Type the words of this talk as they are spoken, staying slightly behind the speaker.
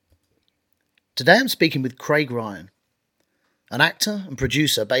Today I'm speaking with Craig Ryan. An actor and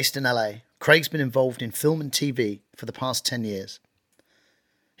producer based in LA, Craig's been involved in film and TV for the past 10 years.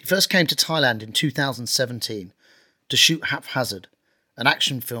 He first came to Thailand in 2017 to shoot Haphazard, an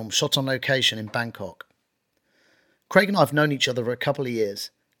action film shot on location in Bangkok. Craig and I have known each other for a couple of years,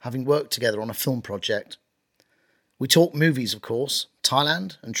 having worked together on a film project. We talk movies, of course,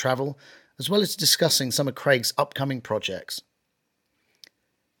 Thailand and travel, as well as discussing some of Craig's upcoming projects.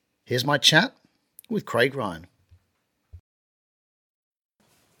 Here's my chat with Craig Ryan.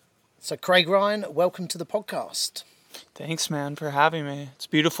 So Craig Ryan, welcome to the podcast. Thanks, man, for having me. It's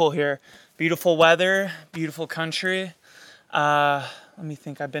beautiful here. Beautiful weather, beautiful country. Let me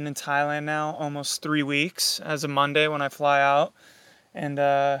think. I've been in Thailand now almost 3 weeks as of Monday when I fly out. And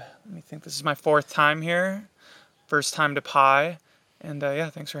let me think. This is my 4th time here. First time to Pai. And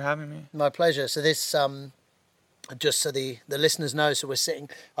thanks for having me. My pleasure. So this, just so the listeners know, so we're sitting,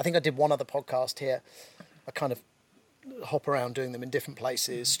 I think I did one other podcast here. I kind of hop around doing them in different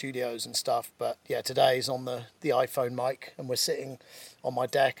places, studios and stuff. But yeah, today's on the iPhone mic and we're sitting on my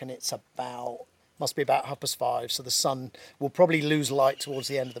deck and it's must be about 5:30. So the sun will probably lose light towards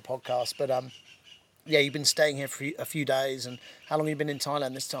the end of the podcast. But yeah, you've been staying here for a few days. And how long have you been in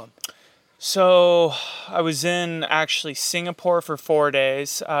Thailand this time? So I was in actually Singapore for 4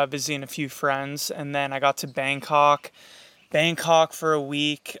 days, visiting a few friends. And then I got to Bangkok for a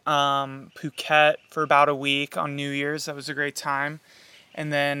week, Phuket for about a week on New Year's. That was a great time.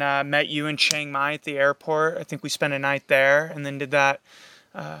 And then met you in Chiang Mai at the airport. I think we spent a night there and then did that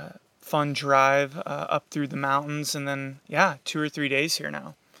fun drive up through the mountains. And then, 2 or 3 days here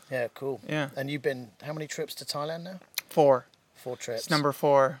now. Yeah, cool. Yeah. And you've been, how many trips to Thailand now? 4. 4 trips. It's number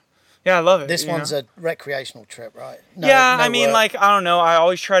 4. Yeah, I love it. This one's a recreational trip, right? No I mean, work. I don't know. I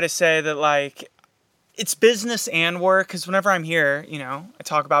always try to say that, it's business and work, because whenever I'm here, I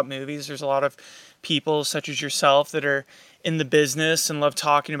talk about movies. There's a lot of people such as yourself that are in the business and love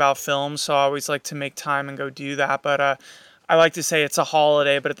talking about films, so I always like to make time and go do that. But I like to say it's a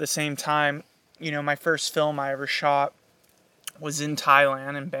holiday, but at the same time, my first film I ever shot was in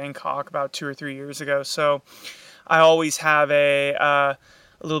Thailand, in Bangkok, about 2 or 3 years ago. So I always have a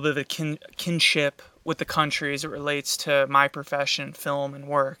little bit of a kinship with the country as it relates to my profession, film and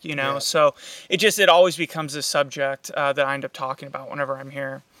work, Yeah. So it always becomes a subject that I end up talking about whenever I'm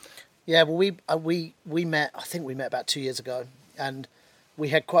here. Yeah, well, we met, I think we met about 2 years ago, and we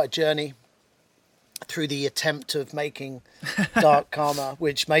had quite a journey through the attempt of making Dark Karma,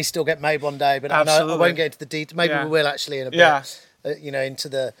 which may still get made one day, but I won't get into the detail. Maybe we will actually in a bit, into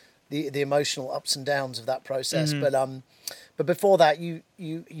the emotional ups and downs of that process. Mm-hmm. But before that,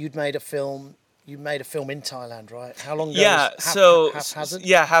 you'd made a film. You made a film in Thailand, right? How long ago? Haphazard.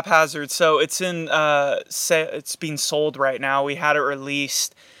 Yeah, Haphazard. So it's it's being sold right now. We had it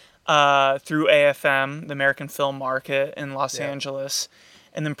released through AFM, the American Film Market in Los Angeles,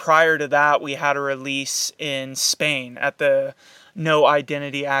 and then prior to that, we had a release in Spain at the No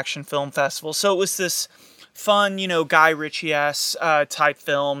Identity Action Film Festival. So it was this fun, Guy Ritchie-esque type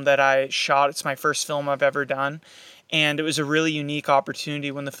film that I shot. It's my first film I've ever done. And it was a really unique opportunity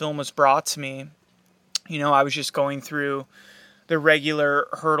when the film was brought to me. I was just going through the regular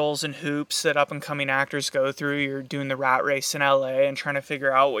hurdles and hoops that up-and-coming actors go through. You're doing the rat race in LA and trying to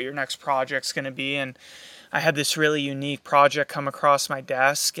figure out what your next project's going to be. And I had this really unique project come across my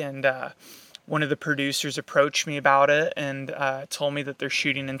desk, and one of the producers approached me about it and told me that they're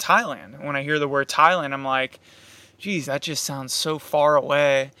shooting in Thailand. And when I hear the word Thailand, I'm like, geez, that just sounds so far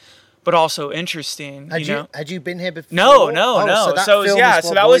away, but also interesting. Had you been here before? No. So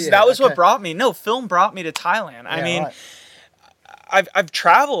that was what brought me. No, film brought me to Thailand. I mean, right. I've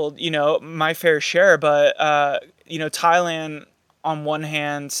traveled, my fair share, but Thailand on one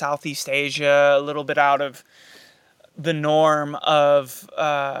hand, Southeast Asia, a little bit out of the norm of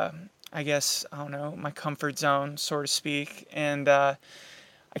I guess, I don't know, my comfort zone, so to speak. And I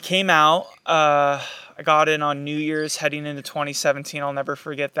came out, I got in on New Year's heading into 2017. I'll never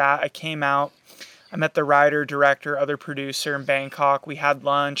forget that. I came out, I met the writer, director, other producer in Bangkok. We had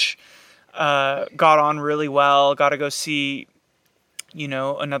lunch, got on really well, got to go see,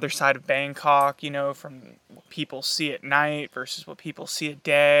 another side of Bangkok, from what people see at night versus what people see at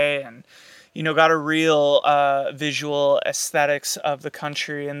day. And, got a real visual aesthetics of the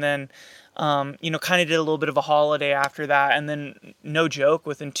country. And then, kind of did a little bit of a holiday after that. And then, no joke,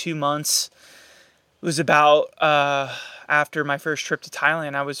 within 2 months, it was about after my first trip to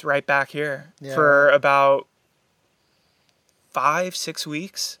Thailand, I was right back here for about 5-6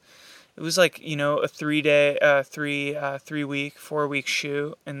 weeks. It was like, a 3 week, 4 week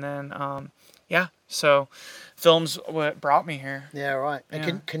shoot. And then, So film's what brought me here. Yeah, right. And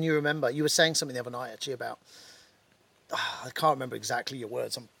Yeah. can you remember, you were saying something the other night actually about, I can't remember exactly your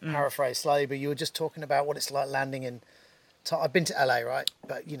words, I'm paraphrasing slightly, but you were just talking about what it's like landing in, I've been to LA, right?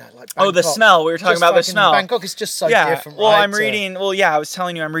 But, you know, like Bangkok, the smell. We were talking about the smell. Bangkok is just so different, well, right? I'm reading, I was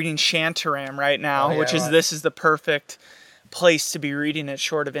telling you I'm reading Shantaram right now, this is the perfect place to be reading it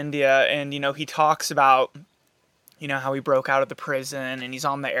short of India. And, you know, he talks about, you know, how he broke out of the prison and he's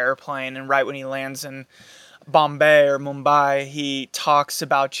on the airplane, and right when he lands in Bombay or Mumbai, he talks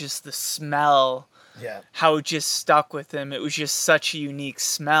about just the smell, how it just stuck with him. It was just such a unique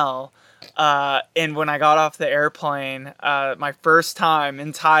smell. And when I got off the airplane, my first time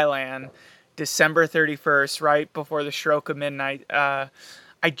in Thailand, December 31st, right before the stroke of midnight, I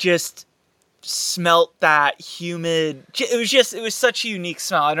just smelt that humid, it was such a unique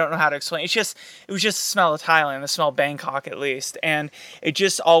smell. I don't know how to explain. It was just the smell of Thailand, the smell of Bangkok at least. And it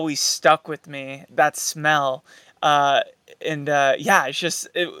just always stuck with me, that smell. It's just,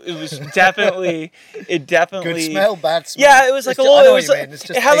 it was definitely, good smell, bad smell. Yeah, it was like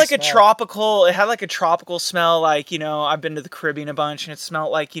it had like a tropical smell. Like, you know, I've been to the Caribbean a bunch, and it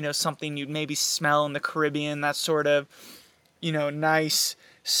smelled like, you know, something you'd maybe smell in the Caribbean, that sort of, you know, nice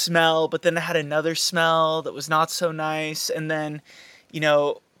smell. But then it had another smell that was not so nice. And then, you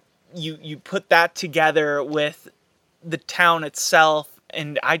know, you put that together with the town itself,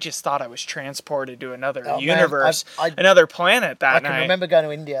 and I just thought I was transported to another universe, another planet that night. I can remember going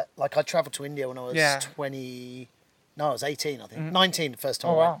to India. Like, I travelled to India when I was 18, I think. 19 the first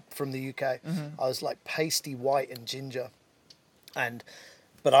time I went from the UK. I was like pasty white and ginger.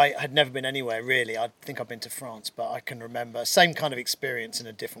 But I had never been anywhere really. I think I've been to France, but I can remember same kind of experience in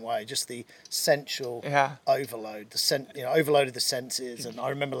a different way. Just the sensual overload, overloaded the senses. And I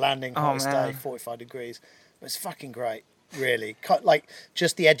remember landing hottest day, 45 degrees. It was fucking great. Really, like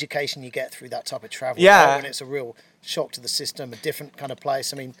just the education you get through that type of travel. Yeah, when it's a real shock to the system, a different kind of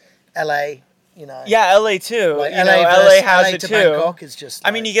place. I mean, LA, you know. Yeah, LA too. Like LA has it to too. Bangkok is just.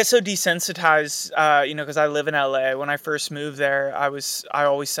 I mean, you get so desensitized, you know, because I live in LA. When I first moved there, I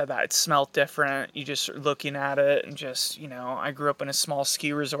always said that it smelled different. You just looking at it, and just, you know, I grew up in a small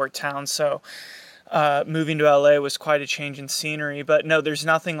ski resort town, so. Moving to LA was quite a change in scenery, but no, there's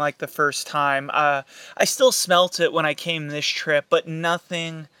nothing like the first time. I still smelt it when I came this trip, but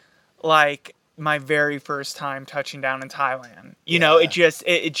nothing like my very first time touching down in Thailand. You know,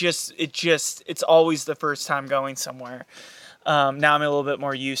 it's always the first time going somewhere. Now I'm a little bit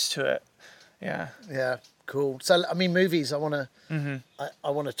more used to it. Yeah. Yeah. Cool. So, I mean, movies, I want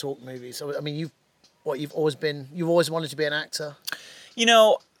to talk movies. I mean, you've always wanted to be an actor? You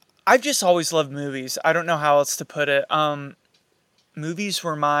know, I've just always loved movies. I don't know how else to put it. Movies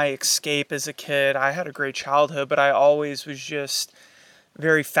were my escape as a kid. I had a great childhood, but I always was just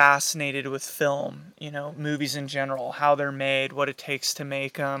very fascinated with film, you know, movies in general, how they're made, what it takes to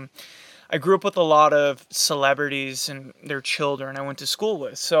make them. I grew up with a lot of celebrities and their children I went to school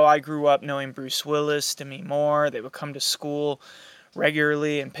with. So I grew up knowing Bruce Willis, Demi Moore. They would come to school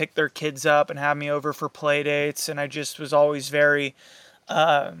regularly and pick their kids up and have me over for play dates. And I just was always very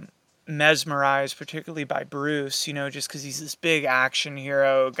mesmerized, particularly by Bruce, you know, just because he's this big action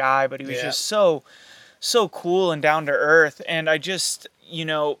hero guy, but he was just so cool and down to earth. And I just, you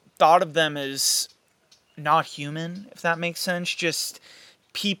know, thought of them as not human, if that makes sense. Just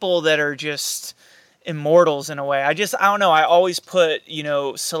people that are just immortals in a way. I don't know. I always put, you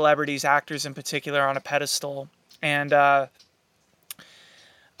know, celebrities, actors in particular, on a pedestal. And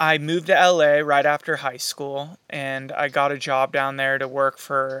I moved to LA right after high school, and I got a job down there to work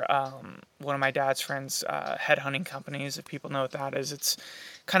for one of my dad's friends' headhunting companies. If people know what that is, it's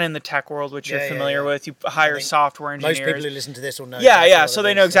kind of in the tech world, which you're familiar with. You hire software engineers. Most people who listen to this will know. Yeah, so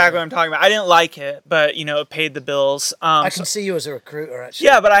they know exactly what I'm talking about. I didn't like it, but, you know, it paid the bills. I can see you as a recruiter, actually.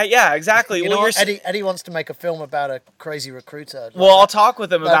 Yeah, exactly. You know what? Eddie wants to make a film about a crazy recruiter. Well, I'll talk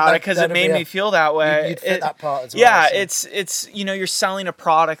with him about it, because it made me feel that way. You'd fit that part as well. Yeah, it's you know, you're selling a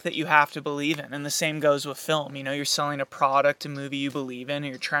product that you have to believe in, and the same goes with film. You know, you're selling a product, a movie you believe in, and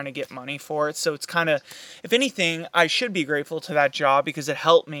you're trying to get money for it. So it's kind of, if anything, I should be grateful to that job, because it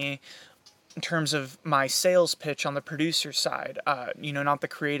helped me in terms of my sales pitch on the producer side, you know, not the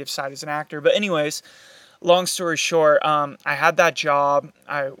creative side as an actor. But anyways, long story short, I had that job,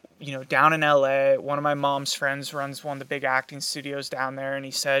 down in LA. One of my mom's friends runs one of the big acting studios down there, and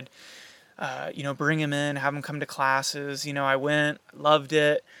he said, bring him in, have him come to classes. You know, I went, loved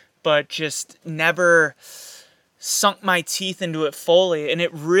it, but just never sunk my teeth into it fully. And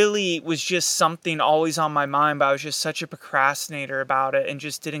it really was just something always on my mind, but I was just such a procrastinator about it and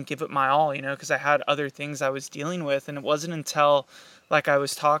just didn't give it my all, you know, because I had other things I was dealing with. And it wasn't until like I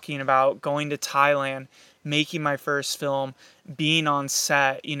was talking about, going to Thailand, making my first film, being on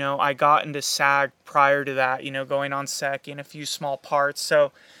set. You know, I got into SAG prior to that, you know, going on set in a few small parts.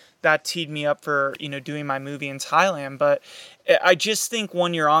 So that teed me up for, you know, doing my movie in Thailand. But I just think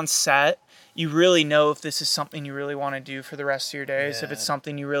when you're on set, you really know if this is something you really want to do for the rest of your days, if it's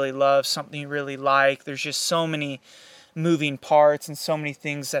something you really love, something you really like. There's just so many moving parts and so many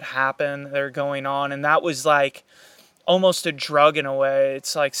things that happen that are going on. And that was like almost a drug in a way.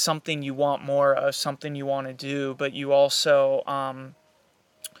 It's like something you want more of, something you want to do, but you also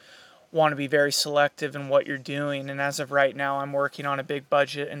want to be very selective in what you're doing. And as of right now, I'm working on a big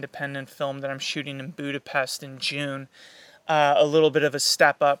budget independent film that I'm shooting in Budapest in June. A little bit of a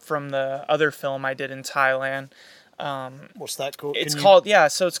step up from the other film I did in Thailand. What's that called? It's called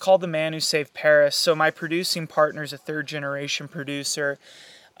The Man Who Saved Paris. So my producing partner is a third generation producer.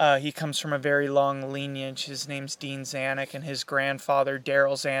 He comes from a very long lineage. His name's Dean Zanuck, and his grandfather,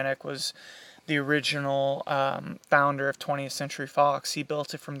 Daryl Zanuck, was the original founder of 20th Century Fox. He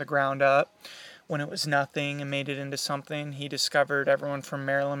built it from the ground up when it was nothing and made it into something. He discovered everyone from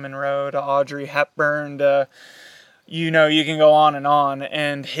Marilyn Monroe to Audrey Hepburn to, you know, you can go on.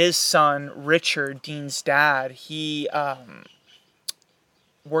 And his son, Richard, Dean's dad, he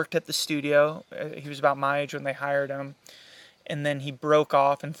worked at the studio. He was about my age when they hired him. And then he broke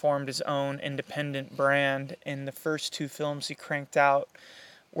off and formed his own independent brand. And the first two films he cranked out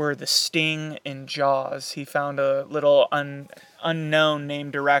were The Sting and Jaws. He found a little unknown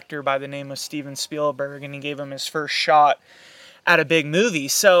name director by the name of Steven Spielberg, and he gave him his first shot at a big movie.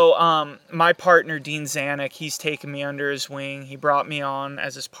 So my partner, Dean Zanuck, he's taken me under his wing. He brought me on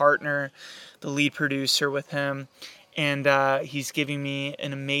as his partner, the lead producer with him. And he's giving me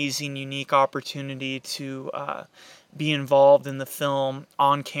an amazing, unique opportunity to be involved in the film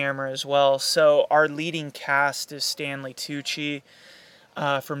on camera as well. So our leading cast is Stanley Tucci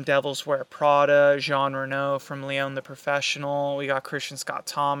from Devils Wear Prada, Jean Reno from Leon the Professional. We got Christian Scott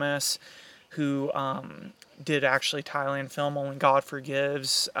Thomas, who did actually Thailand film Only God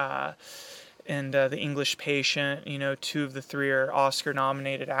Forgives, and The English Patient. You know, two of the three are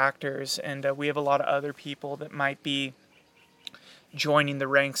Oscar-nominated actors, and we have a lot of other people that might be joining the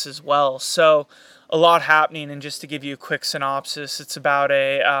ranks as well. So a lot happening, and just to give you a quick synopsis, it's about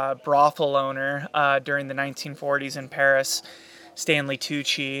a brothel owner during the 1940s in Paris, Stanley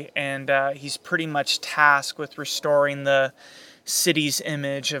Tucci, and he's pretty much tasked with restoring the city's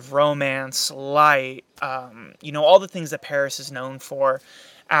image of romance, light, you know, all the things that Paris is known for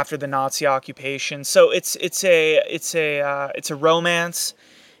after the Nazi occupation. So it's a romance.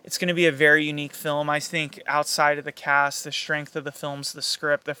 It's going to be a very unique film. I think outside of the cast, the strength of the film's the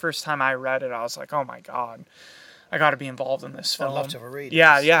script. The first time I read it, I was like, oh my God, I got to be involved in this film. I'd love to have a read.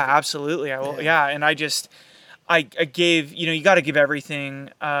 Yeah, absolutely. I will. Yeah. And I gave, you know, you got to give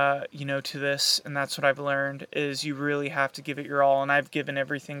everything, you know, to this. And that's what I've learned is you really have to give it your all. And I've given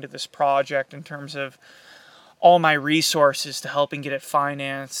everything to this project in terms of all my resources to helping get it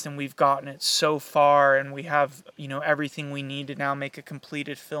financed, and we've gotten it so far, and we have, you know, everything we need to now make a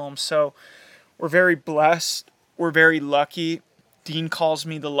completed film. So we're very blessed. We're very lucky. Dean calls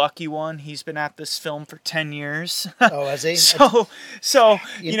me the lucky one. He's been at this film for 10 years. Oh, has he? So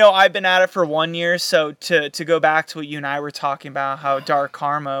you know, I've been at it for 1 year. So to go back to what you and I were talking about, how Dark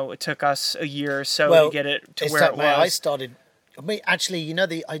Karma, it took us a year or so to get it to where it was. Actually, you know,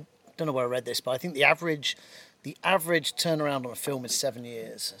 I don't know where I read this, but I think the average turnaround on a film is 7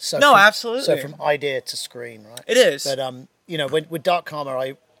 years. So absolutely. So from idea to screen, right? It is. But you know, with Dark Karma,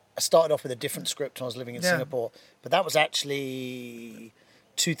 I started off with a different script when I was living in Singapore, but that was actually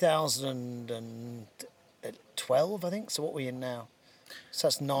 2012, I think. So what are we in now? So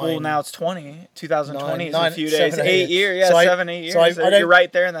that's 9. Well, now it's 2020 is a few 7, days. 8 years. Yeah, so 7, 8 years. So you're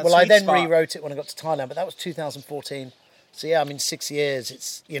right there in that sweet I then spot. rewrote it when I got to Thailand, but that was 2014. So yeah, I mean, 6 years.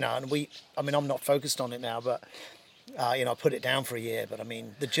 It's, you know, and I'm not focused on it now, but you know, I put it down for a year. But I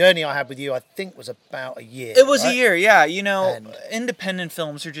mean, the journey I had with you, I think, was about a year. It was a year, yeah. You know, independent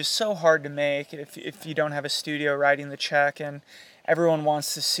films are just so hard to make if you don't have a studio writing the check, and everyone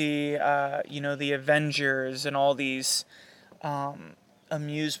wants to see, you know, the Avengers and all these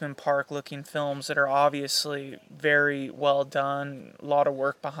amusement park looking films that are obviously very well done, a lot of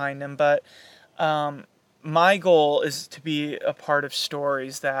work behind them, but my goal is to be a part of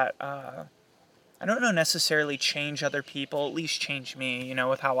stories that I don't know necessarily change other people, at least change me, you know,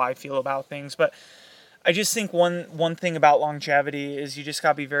 with how I feel about things. But I just think one thing about longevity is you just got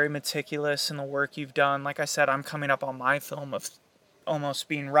to be very meticulous in the work you've done. Like I said, I'm coming up on my film of almost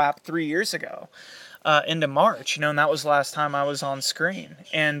being wrapped 3 years ago into March, you know, and that was the last time I was on screen.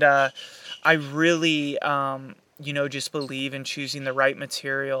 And I really, just believe in choosing the right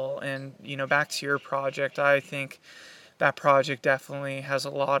material. And, back to your project, I think that project definitely has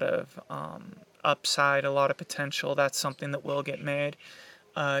a lot of upside, a lot of potential. That's something that will get made.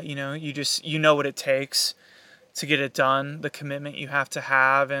 You know what it takes to get it done, the commitment you have to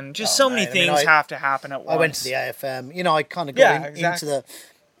have, and just many things have to happen at once. I went to the AFM. I kind of got into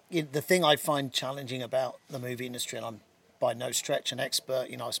the thing I find challenging about the movie industry, and I'm by no stretch an expert.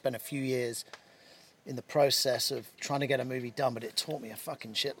 I spent a few years in the process of trying to get a movie done, but it taught me a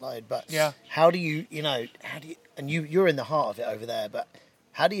fucking shitload. But how do you, and you're in the heart of it over there, but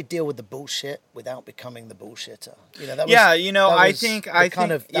how do you deal with the bullshit without becoming the bullshitter? I think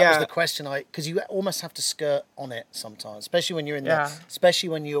that was the question because you almost have to skirt on it sometimes, especially when you're especially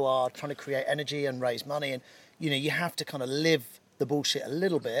when you are trying to create energy and raise money, and you have to kind of live the bullshit a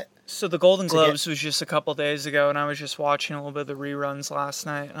little bit. So the Golden Globes was just a couple days ago, and I was just watching a little bit of the reruns last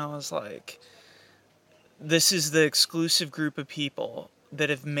night, and I was like, this is the exclusive group of people that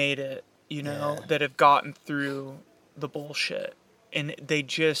have made it, that have gotten through the bullshit. And they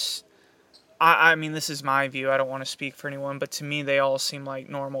just, I mean, this is my view. I don't want to speak for anyone, but to me, they all seem like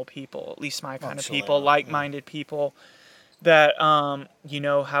normal people, at least my kind of people, like-minded people that,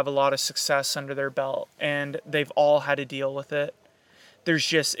 have a lot of success under their belt, and they've all had to deal with it.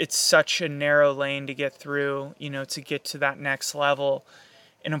 It's such a narrow lane to get through, to get to that next level.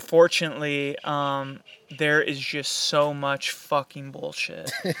 And unfortunately, there is just so much fucking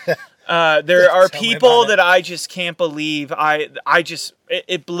bullshit. There are people that I just can't believe.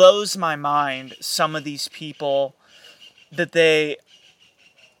 It blows my mind, some of these people, that they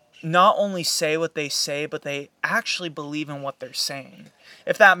not only say what they say, but they actually believe in what they're saying.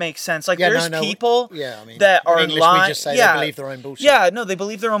 If that makes sense. There's people that are lying. We just say they believe their own bullshit. Yeah, no, they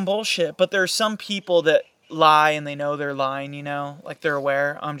believe their own bullshit. But there are some people that lie and they know they're lying, they're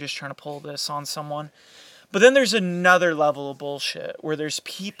aware. I'm just trying to pull this on someone. But then there's another level of bullshit where there's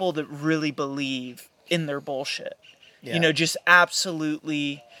people that really believe in their bullshit. Yeah. Just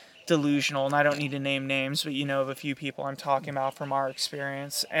absolutely delusional. And I don't need to name names, but of a few people I'm talking about from our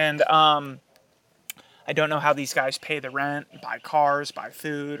experience. And I don't know how these guys pay the rent, buy cars, buy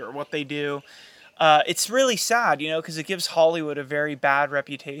food, or what they do. It's really sad, because it gives Hollywood a very bad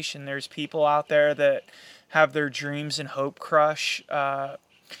reputation. There's people out there that have their dreams and their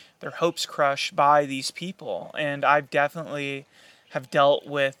hopes crushed by these people. And I've definitely have dealt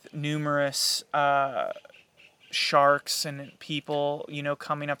with numerous sharks and people,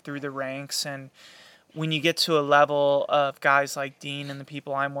 coming up through the ranks. And when you get to a level of guys like Dean and the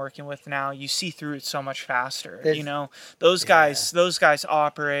people I'm working with now, you see through it so much faster. Those guys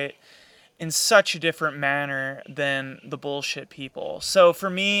operate in such a different manner than the bullshit people. So for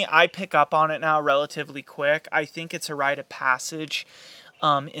me, I pick up on it now relatively quick. I think it's a rite of passage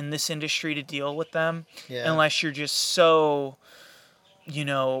in this industry to deal with them, unless you're just so,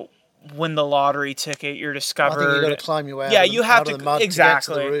 win the lottery ticket, you're discovered. I think you got to climb your way out. Yeah, you have to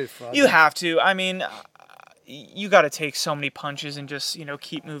exactly. To get to the roof, right? You have to. I mean, you got to take so many punches and just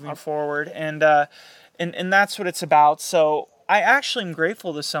keep moving forward, and that's what it's about. So I actually am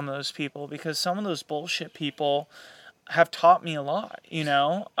grateful to some of those people, because some of those bullshit people have taught me a lot,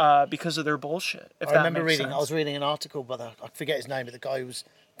 because of their bullshit. I remember I was reading an article by I forget his name, but the guy who was,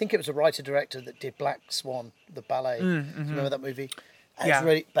 I think it was a writer-director that did Black Swan, the ballet. Mm-hmm. Do you remember that movie?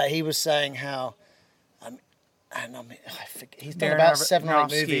 But he was saying how, he's done about 7 or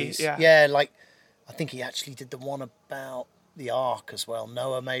 8 movies. Yeah, I think he actually did the one about the Ark as well,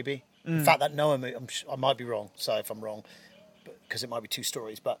 Noah maybe. In fact, that Noah movie, I might be wrong, so if I'm wrong, because it might be 2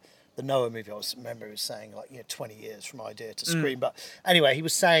 stories, but the Noah movie, I remember he was saying 20 years from idea to screen. But anyway, he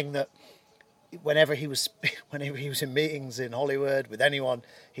was saying that whenever he was in meetings in Hollywood with anyone,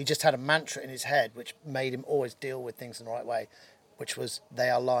 he just had a mantra in his head which made him always deal with things in the right way, which was, they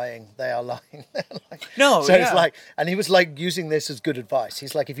are lying, they are lying. No, so it's and he was using this as good advice.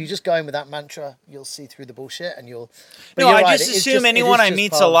 He's like, if you just go in with that mantra, you'll see through the bullshit and you'll... No, I just assume anyone I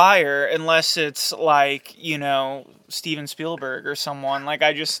meet's a liar, unless it's Steven Spielberg or someone.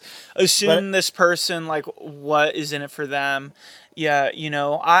 I just assume this person, what is in it for them? Yeah,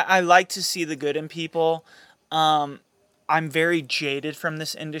 I like to see the good in people. I'm very jaded from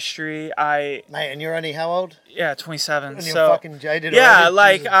this industry. Mate, and you're only how old? Yeah, 27. And you're fucking jaded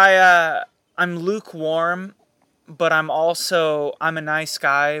already? I'm lukewarm, but I'm a nice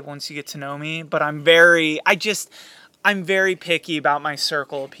guy once you get to know me, but I'm very picky about my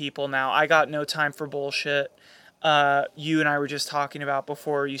circle of people now. I got no time for bullshit. You and I were just talking about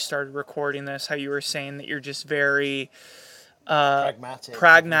before you started recording this, how you were saying that you're just very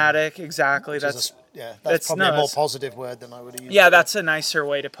pragmatic, exactly. That's probably a more positive word than I would have used. Yeah, that's a nicer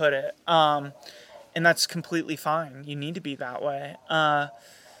way to put it. And that's completely fine. You need to be that way.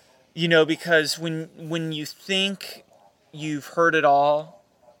 You know, because when you think you've heard it all,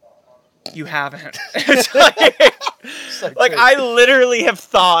 you haven't. It's like I literally have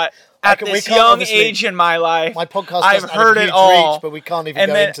thought at this young age in my life, my podcast I've heard it all, reach, but we can't even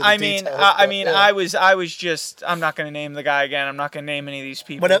go into the details. I was just, I'm not going to name the guy again. I'm not going to name any of these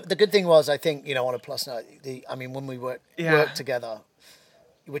people. But the good thing was, I think, you know, on a plus note, when we worked together,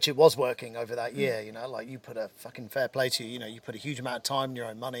 which it was working over that year, you know, like you put a fucking fair play to you, you know, you put a huge amount of time and your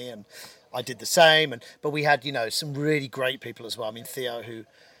own money, and I did the same. But we had, you know, some really great people as well. I mean, Theo, who,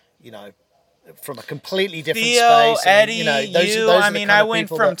 you know, from a completely different Theo, space. Eddie, you know, those I mean, I went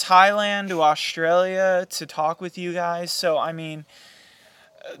from Thailand to Australia to talk with you guys. So, I mean,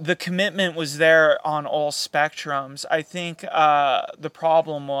 the commitment was there on all spectrums. I think the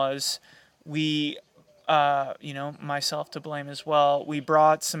problem was we, you know, myself to blame as well. We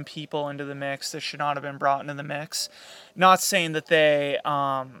brought some people into the mix that should not have been brought into the mix. Not saying that they,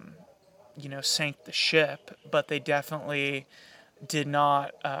 you know, sank the ship, but they definitely did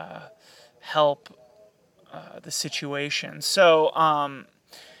not help the situation. So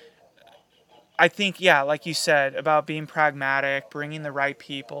I think, yeah, like you said, about being pragmatic, bringing the right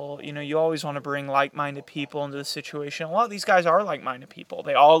people. You know, you always want to bring like-minded people into the situation. A lot of these guys are like-minded people.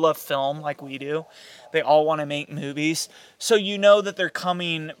 They all love film like we do. They all want to make movies. So you know that they're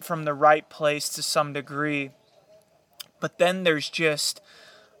coming from the right place to some degree. But then there's just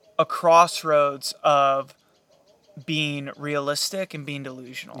a crossroads of being realistic and being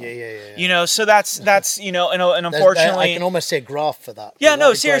delusional. Yeah. You know, so that's you know, and unfortunately, I can almost see a graph for that. Yeah,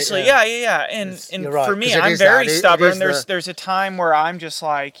 no, seriously, yeah. And right, for me, I'm very stubborn. There's a time where I'm just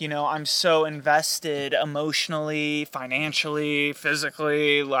like, you know, I'm so invested emotionally, financially,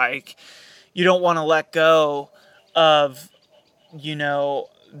 physically, like you don't want to let go of, you know,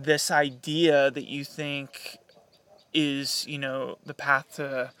 this idea that you think is, you know, the path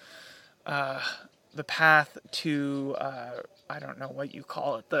to I don't know what you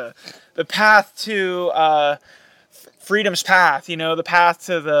call it, the path to freedom's path, you know, the path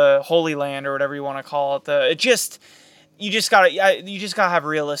to the Holy Land or whatever you want to call it. You just gotta have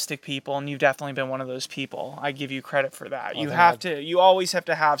realistic people, and you've definitely been one of those people. I give you credit for that. You always have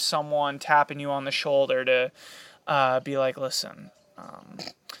to have someone tapping you on the shoulder to be like, listen,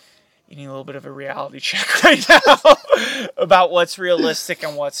 you need a little bit of a reality check right now about what's realistic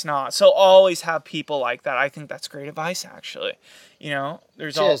and what's not. So always have people like that. I think that's great advice, actually. You know,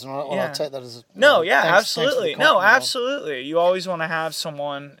 Cheers, I'll take that as absolutely. Absolutely. You always want to have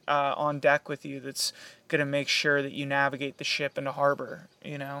someone on deck with you that's going to make sure that you navigate the ship into harbor,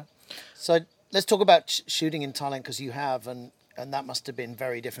 you know. So let's talk about shooting in Thailand, because you have, and that must have been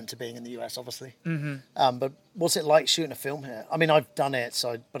very different to being in the US, obviously. Mm-hmm. But what's it like shooting a film here? I mean, I've done it,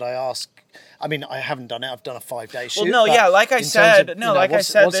 but I haven't done it. I've done a 5-day shoot. Well, no, yeah, like I said,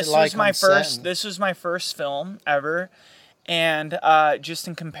 this was my first film ever, and just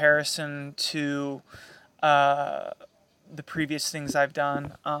in comparison to the previous things I've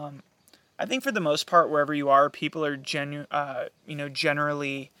done, I think for the most part, wherever you are, people are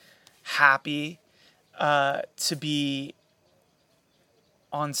generally happy to be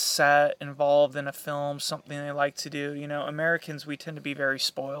on set, involved in a film, something they like to do. You know, Americans, we tend to be very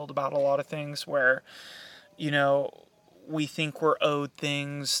spoiled about a lot of things where, you know, we think we're owed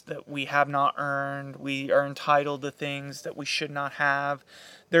things that we have not earned. We are entitled to things that we should not have.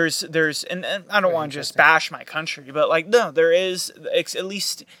 And I don't want to just bash my country, but like, no, there is, at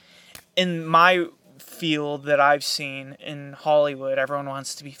least in my field that I've seen in Hollywood, everyone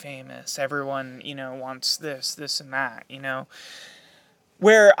wants to be famous. Everyone, you know, wants this and that, you know.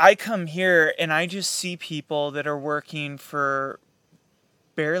 Where I come here and I just see people that are working for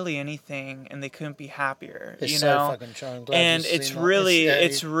barely anything and they couldn't be happier, you know? Fucking trying. And it's really,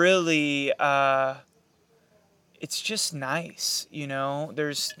 it's just nice, you know?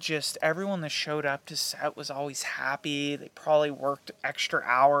 There's just, everyone that showed up to set was always happy. They probably worked extra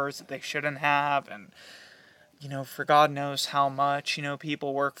hours that they shouldn't have, and you know, for God knows how much, you know,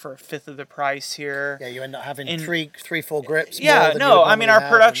 people work for a fifth of the price here. Yeah, you end up having three, 4 grips. Yeah, no, I mean, our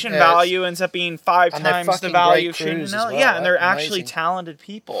production value ends up being 5 times the value of shooting. Well, yeah, and they're actually talented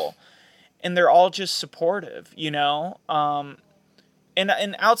people, and they're all just supportive, you know. And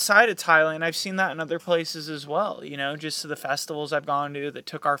outside of Thailand, I've seen that in other places as well. You know, just to the festivals I've gone to that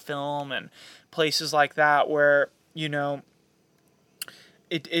took our film, and places like that where, you know,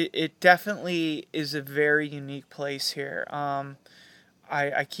 It definitely is a very unique place here.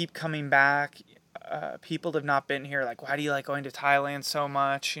 I keep coming back. People have not been here. Like, why do you like going to Thailand so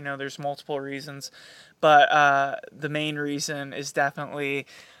much? You know, there's multiple reasons. But the main reason is definitely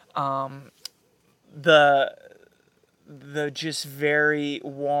the just very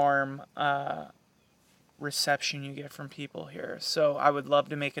warm reception you get from people here. So I would love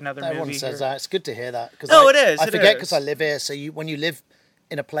to make another movie. Everyone says that. It's good to hear that. No, it is. I forget because I live here. So when you live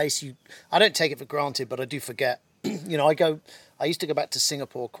in a place, I don't take it for granted, but I do forget. I used to go back to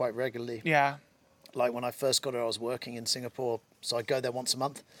Singapore quite regularly. Yeah. Like when I first got here, I was working in Singapore, so I'd go there once a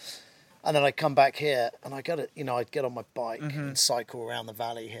month. And then I'd come back here and I'd get on my bike and cycle around the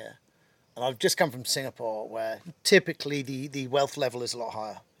valley here. And I've just come from Singapore where typically the wealth level is a lot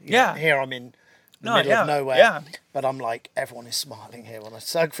higher. Here I'm in the middle of nowhere. Yeah. But I'm like, everyone is smiling here when I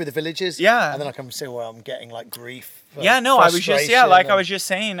cycle through the villages. Yeah. And then I come from Singapore where I'm getting like grief. I was just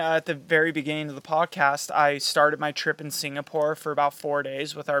saying at the very beginning of the podcast, I started my trip in Singapore for about 4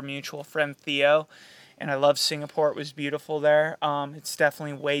 days with our mutual friend Theo. And I love Singapore. It was beautiful there. It's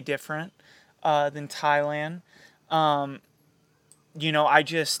definitely way different than Thailand. I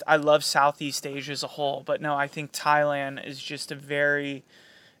love Southeast Asia as a whole. But no, I think Thailand is just a very,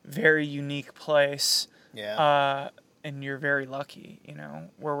 very unique place. Yeah. And you're very lucky,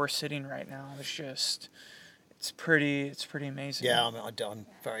 where we're sitting right now. It's pretty amazing. Yeah, I'm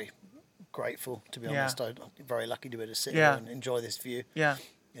very grateful, to be honest. I'm very lucky to be able to sit here and enjoy this view. Yeah.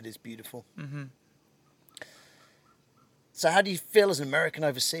 It is beautiful. Mm-hmm. So how do you feel as an American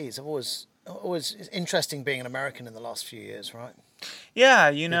overseas? It's interesting being an American in the last few years, right?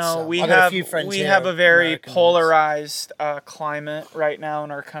 Yeah, we have a very Americans. polarized climate right now in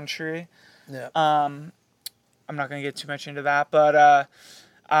our country. Yeah. I'm not going to get too much into that, but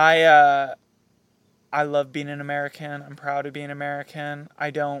I love being an American. I'm proud of being American.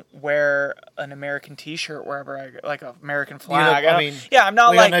 I don't wear an American T-shirt wherever I go, like an American flag. I'm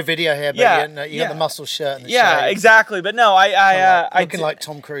not we got no video here, but you got the muscle shirt and the shades. Exactly. But no, looking like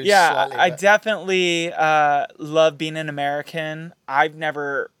Tom Cruise. Yeah, slightly, I definitely love being an American. I've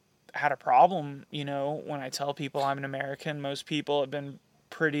never had a problem, when I tell people I'm an American. Most people have been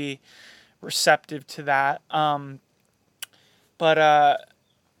pretty receptive to that. But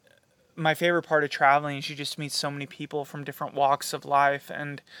my favorite part of traveling is you just meet so many people from different walks of life.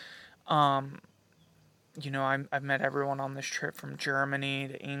 And, I've met everyone on this trip from Germany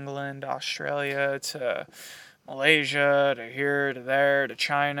to England, Australia to Malaysia to here to there to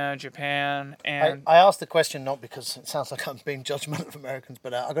China, Japan. And I asked the question not because it sounds like I'm being judgmental of Americans,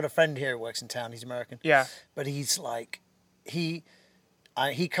 but I've got a friend here who works in town. He's American. Yeah. But he's like, he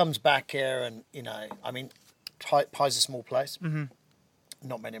comes back here and, Pai's a small place. Mm-hmm.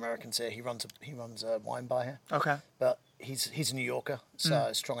 Not many Americans here. He runs a wine bar here. Okay. But he's a New Yorker,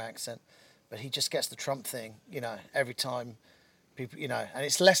 so strong accent. But he just gets the Trump thing, every time people, and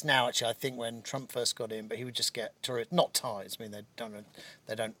it's less now actually. I think when Trump first got in, but he would just get tourists, not ties. I mean, they don't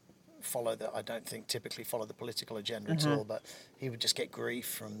follow the. I don't think typically follow the political agenda at all. But he would just get grief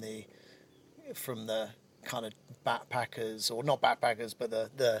from the kind of backpackers, or not backpackers, but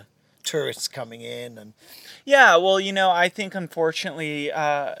the tourists coming in. And I think unfortunately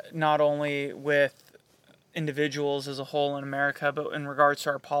not only with individuals as a whole in America, but in regards to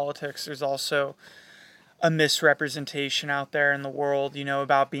our politics, there's also a misrepresentation out there in the world,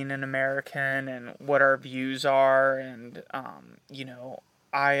 about being an American and what our views are. And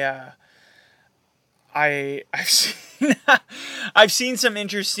I've seen some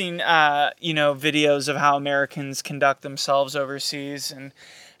interesting videos of how Americans conduct themselves overseas and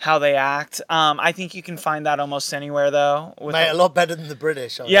how they act. I think you can find that almost anywhere, though. Mate, a lot better than the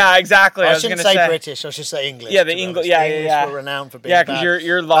British. Yeah, exactly. I shouldn't say British. I should say English. Yeah, the English. Yeah. English were renowned for being bad. Yeah,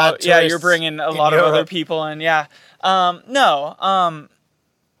 because you're bringing a lot of other people in. Yeah.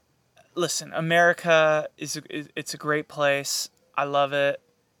 Listen, America it's a great place. I love it.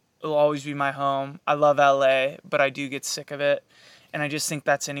 It'll always be my home. I love LA, but I do get sick of it, and I just think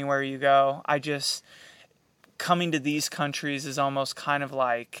that's anywhere you go. Coming to these countries is almost kind of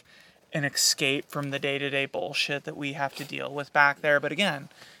like an escape from the day-to-day bullshit that we have to deal with back there. But again,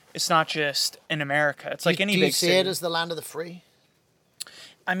 it's not just in America. It's like any big city. Do you see it as the land of the free?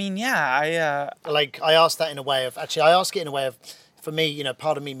 I mean, yeah. I asked that in a way of... Actually, I ask it in a way of... For me,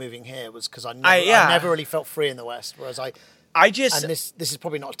 part of me moving here was because I never really felt free in the West. Whereas and this is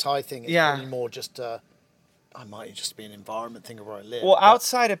probably not a Thai thing. It's probably more just... I might just be an environment thing of where I live. Well,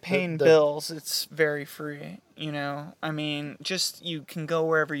 outside of paying bills, it's very free, I mean, just you can go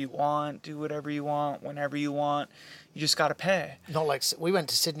wherever you want, do whatever you want, whenever you want. You just got to pay. Not like... We went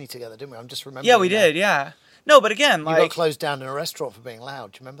to Sydney together, didn't we? I'm just remembering. Yeah, we did, yeah. No, but again, you got closed down in a restaurant for being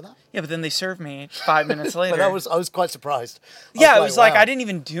loud. Do you remember that? Yeah, but then they served me 5 minutes later. But I was quite surprised. It was like I didn't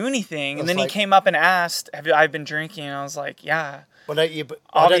even do anything. And then he came up and asked, "Have I been drinking?" And I was like, "Yeah." Well, no, I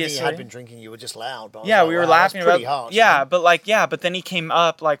don't think you had been drinking. You were just loud. But yeah, we were laughing about. Harsh, yeah, man. But then he came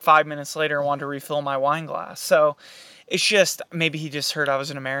up like 5 minutes later and wanted to refill my wine glass. So it's just maybe he just heard I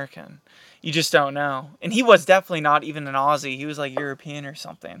was an American. You just don't know. And he was definitely not even an Aussie. He was like European or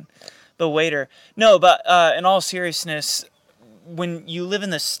something. The waiter. No, but in all seriousness, when you live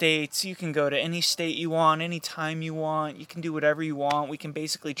in the States, you can go to any state you want, any time you want. You can do whatever you want. We can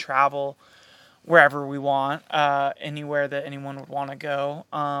basically travel wherever we want, anywhere that anyone would want to go.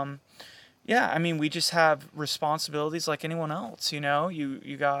 Yeah, I mean, we just have responsibilities like anyone else, you know?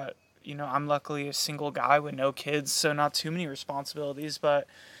 You got, you know, I'm luckily a single guy with no kids, so not too many responsibilities, but,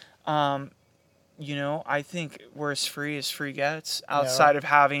 you know, I think we're as free gets outside of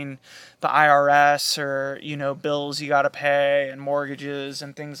having the IRS or, you know, bills you got to pay and mortgages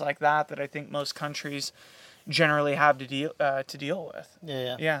and things like that I think most countries generally have to deal with.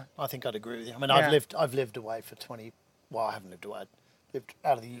 Yeah. I think I'd agree with you. I mean, I've lived away for 20. Well, I haven't lived away. I lived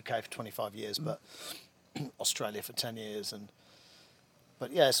out of the UK for 25 years, but Australia for 10 years.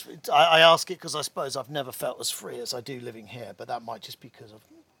 But yes, I ask it because I suppose I've never felt as free as I do living here. But that might just be because of,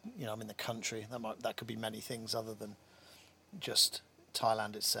 you know, I'm in the country. That could be many things other than just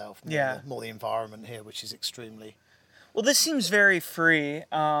Thailand itself. More the environment here, which is extremely. Well, this seems very free.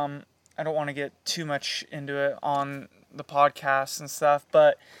 I don't want to get too much into it on the podcast and stuff,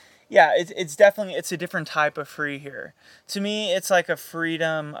 but yeah, it's definitely, it's a different type of free here. To me, it's like a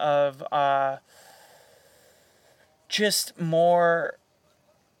freedom of just more,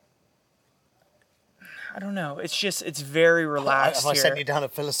 I don't know, it's very relaxed Have I sent you down a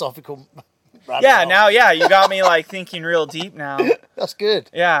philosophical you got me like thinking real deep now. That's good.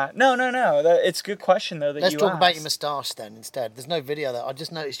 Yeah. No. It's a good question though Let's talk about your moustache then instead. There's no video there. I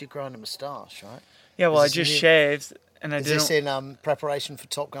just noticed you're growing a moustache, right? Yeah, well, I just shaved and Is this in preparation for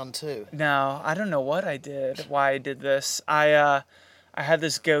Top Gun 2? No, I don't know what I did, why I did this. I had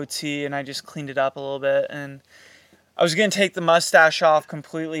this goatee and I just cleaned it up a little bit, and I was going to take the mustache off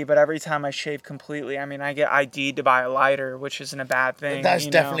completely, but every time I shave completely, I mean, I get ID'd to buy a lighter, which isn't a bad thing. That's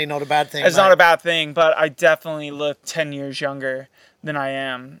definitely not a bad thing. It's not a bad thing, but I definitely look 10 years younger than I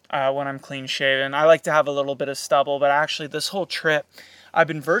am when I'm clean shaven. I like to have a little bit of stubble, but actually this whole trip, I've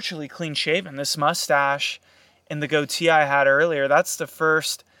been virtually clean shaven. This mustache and the goatee I had earlier, that's the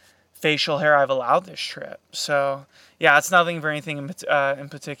first facial hair I've allowed this trip. So, yeah, it's nothing for anything in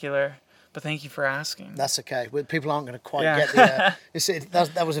particular. But thank you for asking. That's okay. People aren't going to quite get the...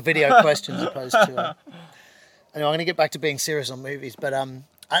 that was a video question as opposed to... Anyway, I'm going to get back to being serious on movies. But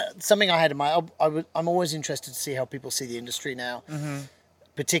something I had in mind... I'm always interested to see how people see the industry now. Mm-hmm.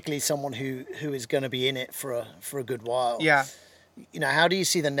 Particularly someone who is going to be in it for a good while. Yeah. You know, how do you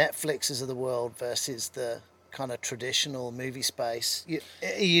see the Netflixes of the world versus the kind of traditional movie space?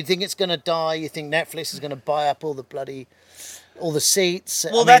 You think it's going to die? You think Netflix is going to buy up all the seats?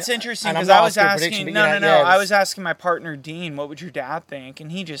 Well, that's interesting because I was asking. I was asking my partner Dean, what would your dad think?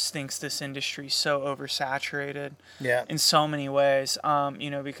 And he just thinks this industry is so oversaturated. Yeah. In so many ways. You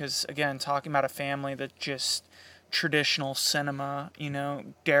know, because again, talking about a family that just traditional cinema. You know,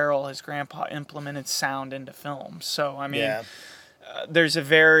 Daryl, his grandpa, implemented sound into film. So I mean. Yeah. There's a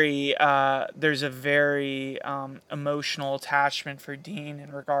very emotional attachment for Dean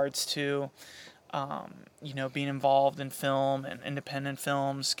in regards to, you know, being involved in film and independent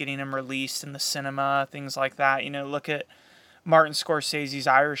films, getting them released in the cinema, things like that. You know, look at Martin Scorsese's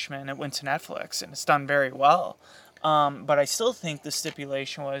Irishman. It went to Netflix and it's done very well. But I still think the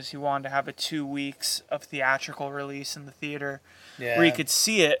stipulation was he wanted to have a 2 weeks of theatrical release in the theater where you could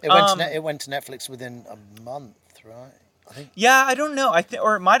see it. It went to Netflix within a month, right? Yeah, I don't know.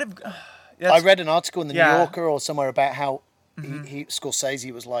 Or it might have. I read an article in the New Yorker or somewhere about how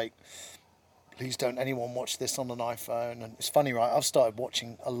Scorsese was like, "Please don't anyone watch this on an iPhone." And it's funny, right? I've started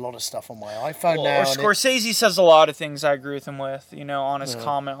watching a lot of stuff on my iPhone now. Or Scorsese says a lot of things I agree with him with. You know, on his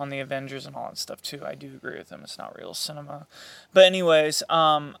comment on the Avengers and all that stuff too. I do agree with him. It's not real cinema. But anyways,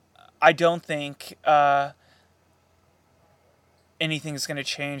 I don't think anything's going to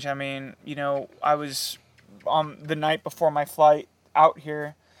change. I mean, you know, I was. The night before my flight out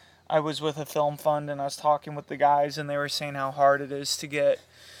here, I was with a film fund and I was talking with the guys and they were saying how hard it is to get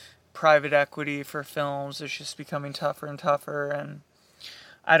private equity for films. It's just becoming tougher and tougher, and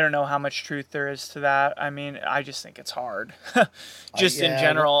I don't know how much truth there is to that. I mean, I just think it's hard. In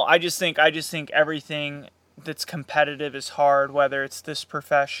general, I just think everything that's competitive is hard, whether it's this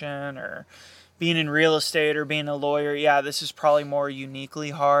profession or being in real estate or being a lawyer. Yeah, this is probably more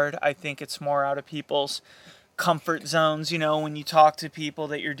uniquely hard. I think it's more out of people's comfort zones. When you talk to people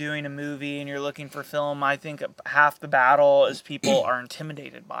that you're doing a movie and you're looking for film, I think half the battle is people are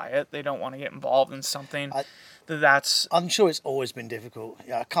intimidated by it. They don't want to get involved in something. I'm sure it's always been difficult.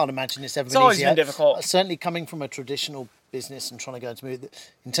 Yeah, I can't imagine it's ever been easy. It's always been difficult. Certainly coming from a traditional business and trying to go into movie,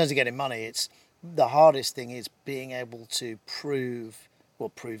 in terms of getting money, it's the hardest thing is being able to prove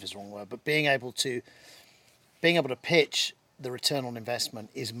is the wrong word, but being able to pitch the return on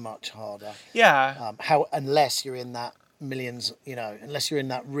investment is much harder. Yeah. Unless you're in that millions, unless you're in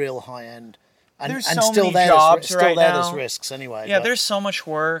that real high end. There's so many jobs right now. There's risks anyway. Yeah, there's so much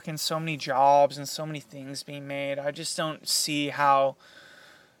work and so many jobs and so many things being made. I just don't see how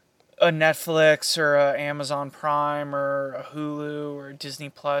a Netflix or a Amazon Prime or a Hulu or Disney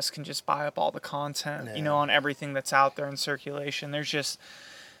Plus can just buy up all the content, on everything that's out there in circulation. There's just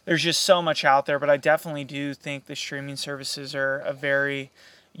so much out there, but I definitely do think the streaming services are a very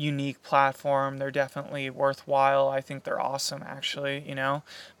unique platform. They're definitely worthwhile. I think they're awesome, actually,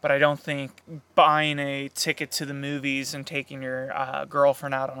 but I don't think buying a ticket to the movies and taking your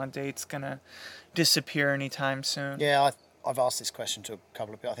girlfriend out on a date's gonna disappear anytime soon. Yeah, I've asked this question to a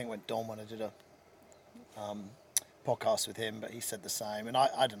couple of people. I think when Don I did a podcast with him, but he said the same. And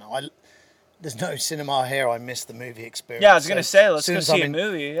I don't know. There's no cinema here. I miss the movie experience. Yeah, I was going to say, let's go see a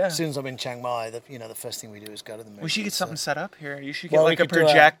movie. Yeah. As soon as I'm in Chiang Mai, the first thing we do is go to the movie. We should get something set up here. You should get a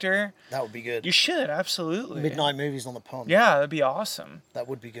projector. That would be good. You should, absolutely. Midnight movies on the pond. Yeah, that'd be awesome. That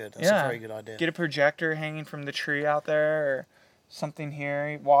would be good. That's a very good idea. Get a projector hanging from the tree out there or something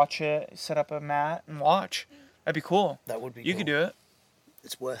here. Watch it. Set up a mat and watch. That'd be cool. That would be You could do it.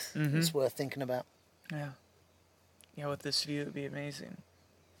 It's worth thinking about. Yeah. Yeah, with this view, it'd be amazing.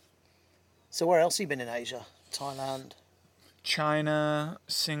 So where else have you been in Asia? Thailand? China,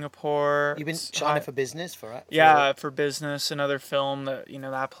 Singapore. You've been to China for business, for business. Another film that,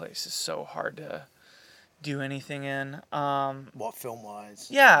 that place is so hard to do anything in. What, film-wise?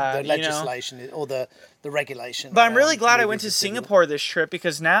 Yeah. The legislation or the regulation. But I'm really glad I went to Singapore this trip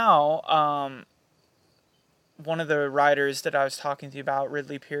because now one of the writers that I was talking to you about,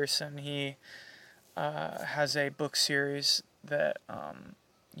 Ridley Pearson, he has a book series that...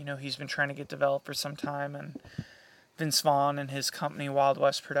 he's been trying to get developed for some time, and Vince Vaughn and his company Wild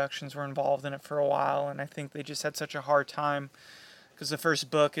West Productions were involved in it for a while, and I think they just had such a hard time because the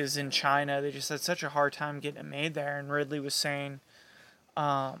first book is in China. They just had such a hard time getting it made there, and Ridley was saying,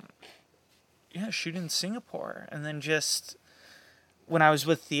 shoot in Singapore. And then just when I was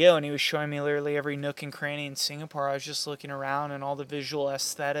with Theo and he was showing me literally every nook and cranny in Singapore, I was just looking around and all the visual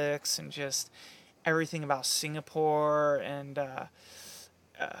aesthetics and just everything about Singapore, and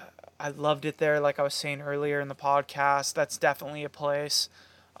I loved it there. Like I was saying earlier in the podcast, that's definitely a place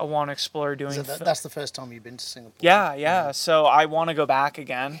I want to explore doing. So that's the first time you've been to Singapore? Yeah. So I want to go back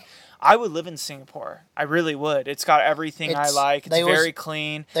again. I would live in Singapore. I really would. It's got everything I like. It's very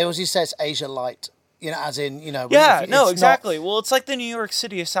clean. They always say it's Asia light. As in, Yeah, no, exactly. Well, it's like the New York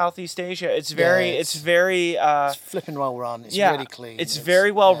City of Southeast Asia. It's very, it's flipping well run. It's really clean. It's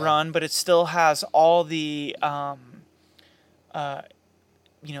very well run, but it still has all the,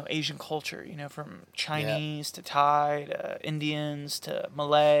 Asian culture, from Chinese to Thai to Indians to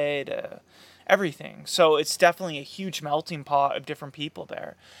Malay to everything. So it's definitely a huge melting pot of different people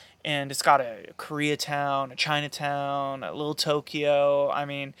there. And it's got a Koreatown, a Chinatown, a little Tokyo. I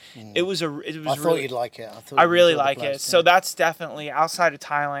mean, it was I thought you'd like it. I really like it. So that's definitely, outside of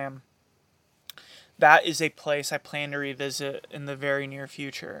Thailand, that is a place I plan to revisit in the very near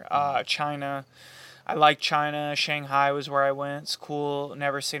future. China, I like China. Shanghai was where I went. It's cool.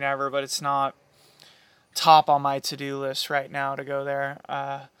 Never say never, but it's not top on my to-do list right now to go there.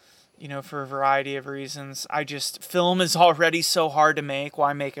 For a variety of reasons. Film is already so hard to make.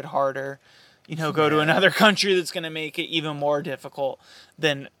 Why make it harder? Go to another country that's going to make it even more difficult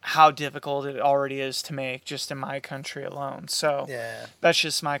than how difficult it already is to make just in my country alone. So that's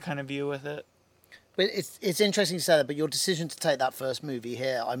just my kind of view with it. But it's interesting to say that, but your decision to take that first movie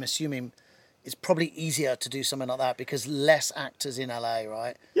here, I'm assuming it's probably easier to do something like that because less actors in LA,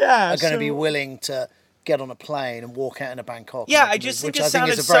 right? Yeah. Are going to be willing to get on a plane and walk out into Bangkok. Yeah, I just think it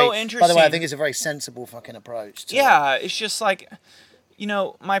sounded so interesting. By the way, I think it's a very sensible fucking approach. It's just like,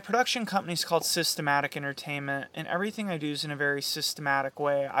 my production company's called Systematic Entertainment, and everything I do is in a very systematic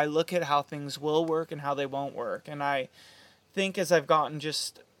way. I look at how things will work and how they won't work, and I think as I've gotten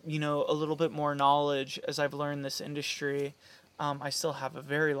just, a little bit more knowledge as I've learned this industry, I still have a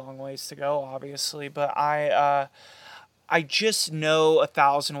very long ways to go, obviously, but I just know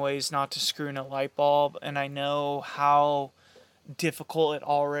 1,000 ways not to screw in a light bulb, and I know how difficult it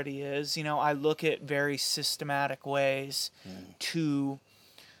already is. I look at very systematic ways to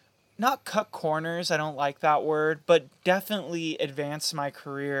not cut corners, I don't like that word, but definitely advance my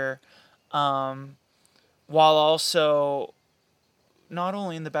career, while also not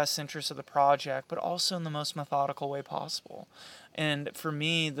only in the best interest of the project, but also in the most methodical way possible. And for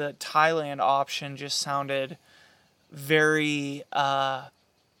me, the Thailand option just sounded very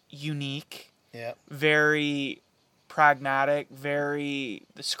unique, very pragmatic, the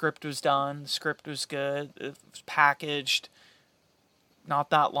script was done, the script was good, it was packaged, not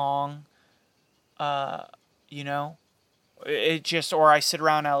that long, it just, or I sit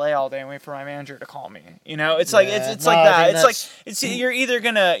around LA all day and wait for my manager to call me, it's like, it's like that. It's like, you're either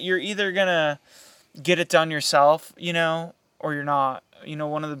gonna get it done yourself, or you're not.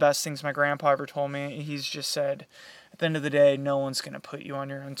 One of the best things my grandpa ever told me, he's just said, at the end of the day, no one's going to put you on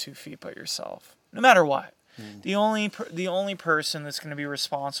your own 2 feet but yourself, no matter what. The only person that's going to be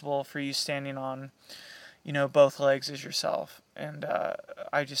responsible for you standing on, both legs is yourself. And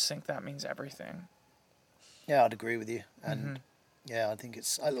I just think that means everything. Yeah, I'd agree with you. And yeah, I think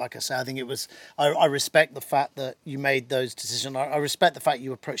it's, like I say, I think it was, I respect the fact that you made those decisions. I respect the fact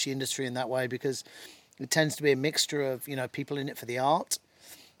you approach the industry in that way, because it tends to be a mixture of, people in it for the art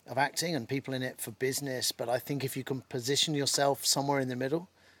of acting and people in it for business. But I think if you can position yourself somewhere in the middle,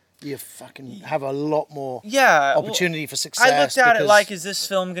 you fucking have a lot more opportunity for success. I looked at it like, is this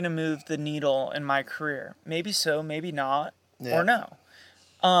film going to move the needle in my career? Maybe so, maybe not, or no.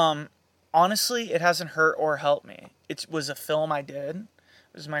 Honestly, it hasn't hurt or helped me. It was a film I did.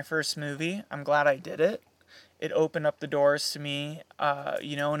 It was my first movie. I'm glad I did it. It opened up the doors to me,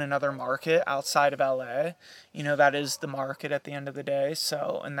 in another market outside of LA. That is the market at the end of the day.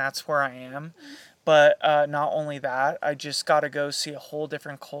 So, and that's where I am. But not only that, I just got to go see a whole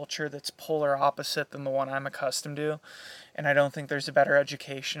different culture that's polar opposite than the one I'm accustomed to. And I don't think there's a better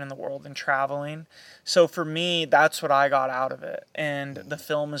education in the world than traveling. So for me, that's what I got out of it. And the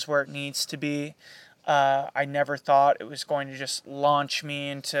film is where it needs to be. I never thought it was going to just launch me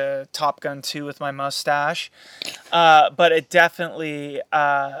into Top Gun 2 with my mustache. But it definitely,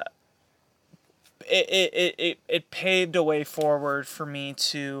 it paved a way forward for me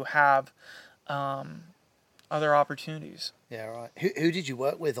to have other opportunities. Yeah, right. Who did you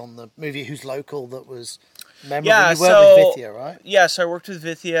work with on the movie? Who's local that was memorable? You worked with Vithya, right? Yeah, so I worked with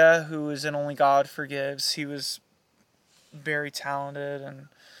Vithya, who was in Only God Forgives. He was very talented, and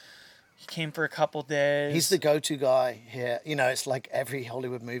he came for a couple days. He's the go-to guy here. It's like every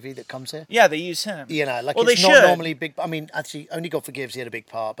Hollywood movie that comes here. Yeah, they use him. It's not normally big. I mean, actually, Only God Forgives, he had a big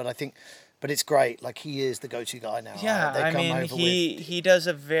part, but I think... But it's great. Like, he is the go-to guy now. Yeah, he does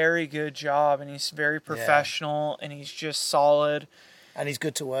a very good job, and he's very professional, and he's just solid. And he's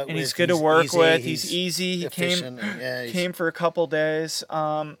good to work with. And he's good to work with. He's easy. He came for a couple days.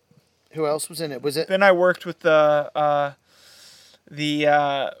 Who else was in it? Then I worked with the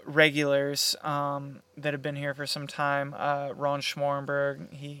regulars that have been here for some time. Ron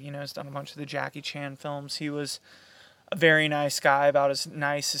Schmorenberg. He has done a bunch of the Jackie Chan films. He was a very nice guy, about as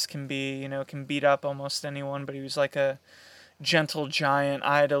nice as can be, can beat up almost anyone, but he was like a gentle giant.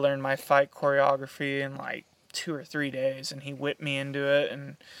 I had to learn my fight choreography in like 2 or 3 days, and he whipped me into it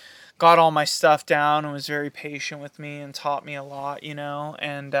and got all my stuff down and was very patient with me and taught me a lot,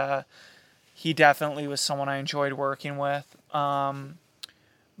 and he definitely was someone I enjoyed working with.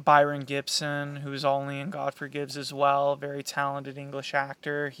 Byron Gibson, who's only in God Forgives as well, very talented English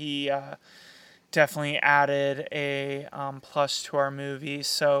actor. He definitely added a plus to our movie.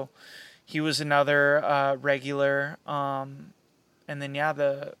 So he was another regular. And then,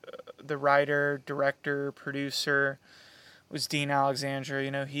 the writer, director, producer was Dean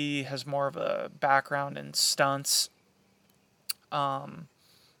Alexandra. He has more of a background in stunts.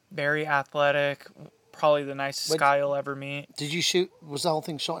 Very athletic. Probably the nicest guy you'll ever meet. Did you shoot? Was the whole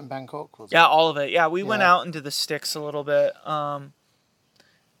thing shot in Bangkok? All of it. Yeah, we went out into the sticks a little bit.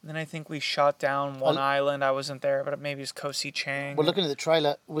 Then I think we shot down one island. I wasn't there, but maybe it's Koh Si Chang. Well, looking at the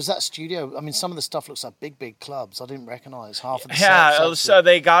trailer, was that studio? I mean, some of the stuff looks like big clubs. I didn't recognize half of the sets. So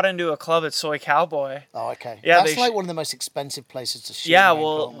they got into a club at Soy Cowboy. Oh, okay. Yeah, that's like one of the most expensive places to shoot. Yeah,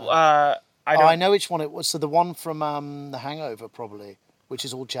 well, I know which one it was. So the one from The Hangover, probably, which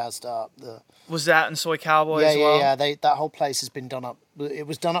is all jazzed up. Was that in Soy Cowboy as well? Yeah. That whole place has been done up. It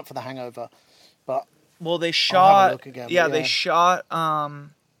was done up for The Hangover, but they shot. I'll have a look again, they shot.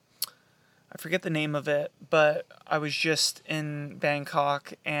 I forget the name of it, but I was just in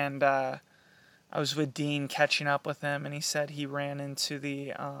Bangkok, and I was with Dean catching up with him, and he said he ran into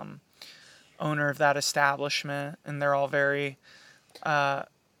the owner of that establishment, and they're all very,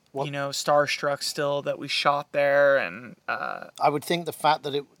 starstruck still that we shot there. And I would think the fact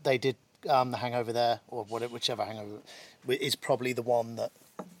that they did The Hangover there, or whichever Hangover, is probably the one that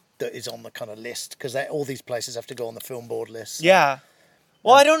that is on the kind of list? Because all these places have to go on the film board list. So. Yeah.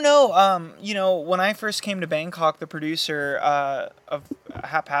 Well, I don't know. When I first came to Bangkok, the producer of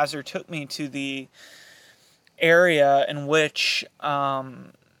Haphazard took me to the area in which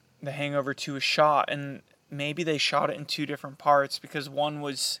The Hangover 2 was shot, and maybe they shot it in two different parts because one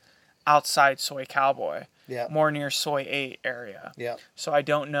was outside Soy Cowboy, more near Soy 8 area. Yeah. So I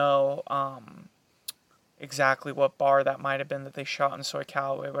don't know exactly what bar that might have been that they shot in Soy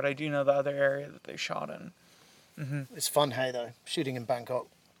Cowboy, but I do know the other area that they shot in. Mm-hmm. It's fun, hey, though, shooting in Bangkok.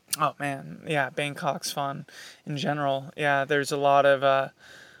 Oh man, yeah, Bangkok's fun in general. Yeah, there's a lot of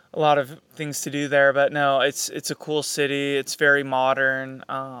things to do there, but no, it's a cool city. It's very modern,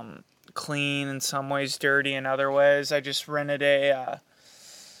 clean in some ways, dirty in other ways. I just rented a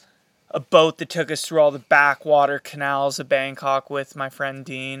boat that took us through all the backwater canals of Bangkok with my friend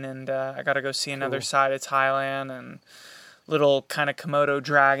Dean, and I got to go see another side of Thailand and little kind of Komodo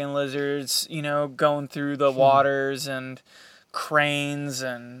dragon lizards, going through the waters and cranes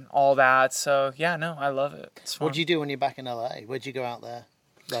and all that. So yeah, no, I love it. It's fun. What do you do when you're back in LA? Where'd you go out there?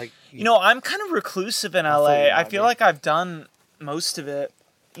 Like, I'm kind of reclusive in LA. I feel like I've done most of it.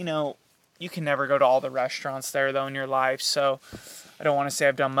 You can never go to all the restaurants there though in your life, so I don't want to say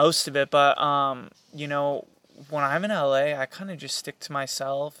I've done most of it, but when I'm in LA, I kind of just stick to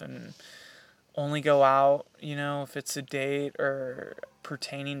myself and only go out, if it's a date or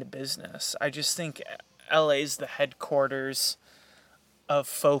pertaining to business. I just think LA's the headquarters of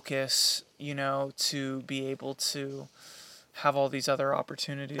focus, to be able to have all these other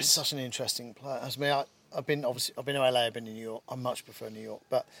opportunities. It's such an interesting place. I mean, I've been to LA, I've been to New York. I much prefer New York,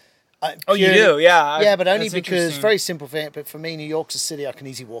 but you do, yeah. Yeah, but only because very simple thing. But for me, New York's a city I can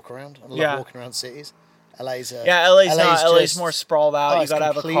easily walk around. I love walking around cities. LA's LA's more sprawled out. You gotta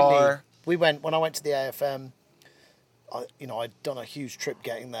have a car. When I went to the AFM, I'd done a huge trip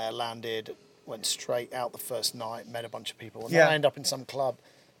getting there, landed, went straight out the first night, met a bunch of people, and then I ended up in some club,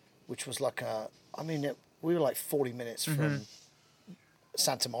 which was like we were like 40 minutes from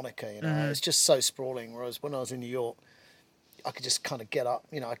Santa Monica. It's just so sprawling. Whereas when I was in New York, I could just kind of get up.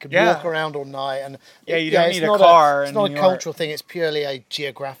 I could walk around all night, and you don't need a car. It's not a cultural thing. It's purely a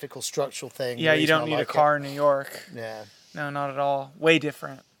geographical, structural thing. Yeah, you don't need a car in New York. Yeah. No, not at all. Way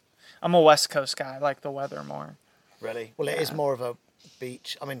different. I'm a West Coast guy. I like the weather more. Really? Well, it is more of a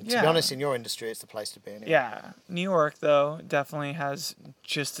beach. I mean, to be honest, in your industry, it's the place to be. Anyway. Yeah. New York, though, definitely has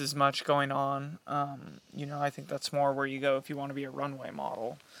just as much going on. I think that's more where you go if you want to be a runway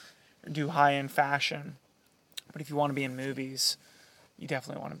model or do high-end fashion. But if you want to be in movies, you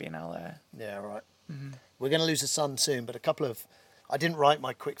definitely want to be in LA. Yeah, right. Mm-hmm. We're going to lose the sun soon, but I didn't write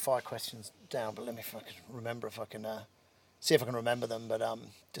my quick fire questions down, but let me see if I can remember them. But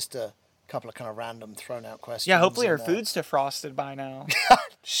just a couple of kind of random thrown out questions. Yeah, hopefully our food's defrosted by now.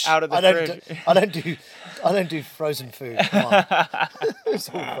 Out of the fridge. I don't do frozen food. Come on. It's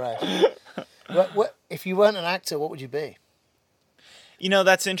all fresh. If you weren't an actor, what would you be?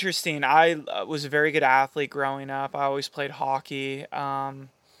 That's interesting. I was a very good athlete growing up. I always played hockey. I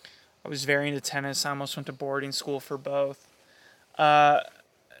was very into tennis. I almost went to boarding school for both. I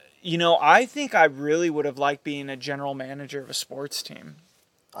think I really would have liked being a general manager of a sports team.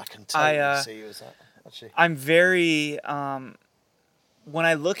 I can totally see you as that, actually. I'm very... when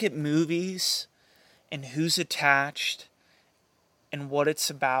I look at movies and who's attached and what it's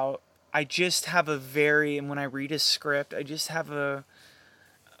about, I just have and when I read a script, I just have a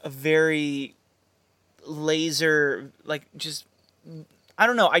very laser, I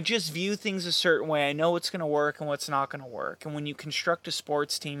don't know, I just view things a certain way. I know what's going to work and what's not going to work. And when you construct a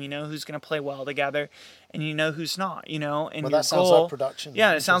sports team, you know who's going to play well together and you know who's not, and well, that sounds like production.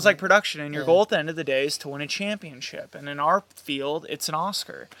 Yeah, it sounds like production. And your goal at the end of the day is to win a championship. And in our field, it's an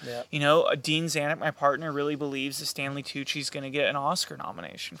Oscar. Yeah. Dean Zanuck, my partner, really believes that Stanley Tucci's going to get an Oscar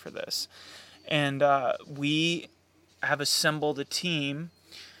nomination for this. And we have assembled a team.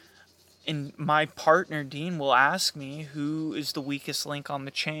 And my partner, Dean, will ask me who is the weakest link on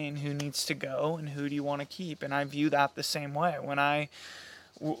the chain, who needs to go, and who do you want to keep. And I view that the same way. When I,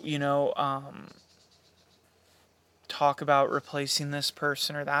 talk about replacing this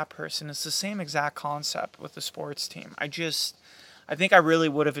person or that person, it's the same exact concept with the sports team. I think I really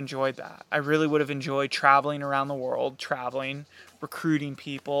would have enjoyed that. I really would have enjoyed traveling around the world, recruiting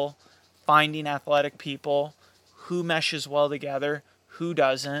people, finding athletic people, who meshes well together, who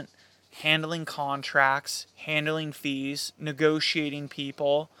doesn't, handling contracts, handling fees, negotiating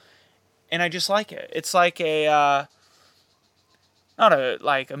people, and I just like it. It's like not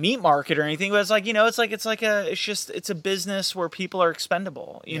a meat market or anything, but it's like, it's a business where people are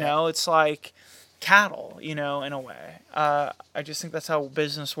expendable. It's like cattle, in a way. I just think that's how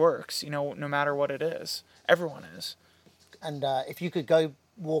business works, no matter what it is. Everyone is. And if you could go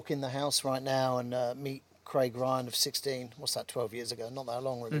walk in the house right now and meet Craig Ryan of 16, what's that, 12 years ago? Not that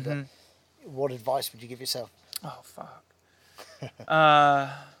long, really, but what advice would you give yourself? Oh, fuck.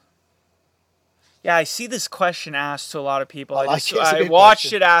 Yeah, I see this question asked to a lot of people. I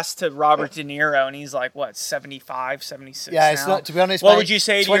watched it asked to Robert De Niro, and he's like, what, 75, 76 Yeah, it's now? not, to be honest, what would you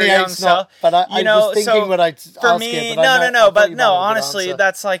say to your young self? But I was thinking what I'd ask him. Honestly,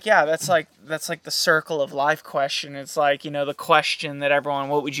 that's like the circle of life question. It's like, the question that everyone,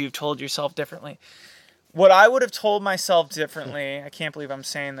 what would you have told yourself differently? What I would have told myself differently, I can't believe I'm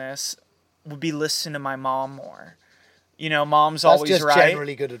saying this, would be listen to my mom more. Mom's always right. That's just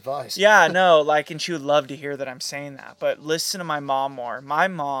generally good advice. Yeah, no, and she would love to hear that I'm saying that. But listen to my mom more. My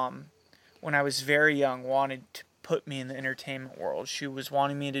mom, when I was very young, wanted to put me in the entertainment world. She was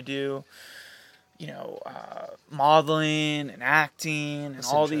wanting me to do, modeling and acting and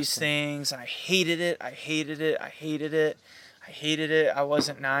all these things. And I hated it. I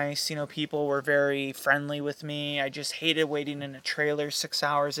wasn't nice. People were very friendly with me. I just hated waiting in a trailer 6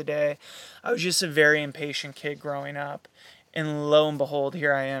 hours a day. I was just a very impatient kid growing up. And lo and behold,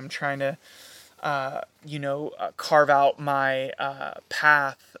 here I am trying to, carve out my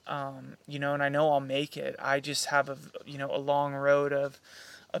path, and I know I'll make it. I just have a long road of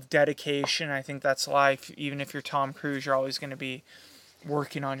dedication. I think that's life. Even if you're Tom Cruise, you're always going to be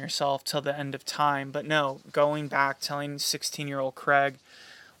working on yourself till the end of time. But no, going back, telling 16-year-old Craig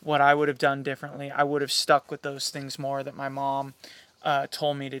what I would have done differently, I would have stuck with those things more that my mom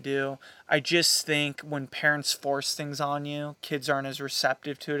told me to do. I just think when parents force things on you, kids aren't as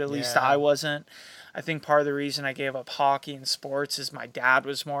receptive to it. At least I wasn't. I think part of the reason I gave up hockey and sports is my dad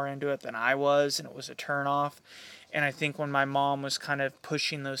was more into it than I was, and it was a turnoff. And I think when my mom was kind of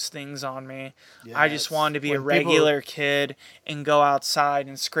pushing those things on me, I just wanted to be a regular kid and go outside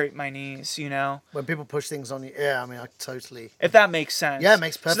and scrape my knees, When people push things on you, I totally... If that makes sense. Yeah, it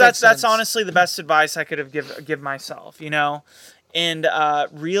makes perfect sense. So that's honestly the best advice I could have give myself, And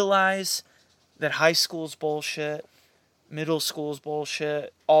realize that high school's bullshit, middle school's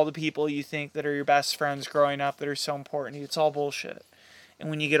bullshit, all the people you think that are your best friends growing up that are so important to you, it's all bullshit. And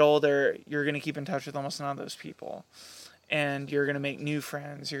when you get older, you're going to keep in touch with almost none of those people. And you're going to make new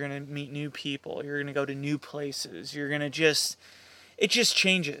friends. You're going to meet new people. You're going to go to new places. You're going to it just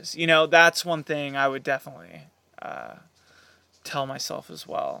changes. That's one thing I would definitely tell myself as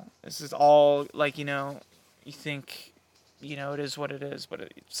well. This is all, you think, it is what it is, but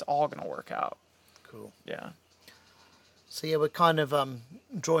it's all going to work out. Cool. Yeah. So we're kind of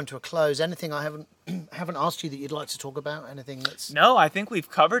drawing to a close. Anything I haven't asked you that you'd like to talk about? Anything that's... No, I think we've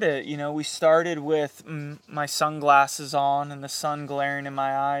covered it. We started with my sunglasses on and the sun glaring in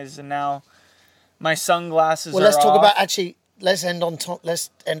my eyes, and now my sunglasses are off. Well, let's talk about, actually, let's end on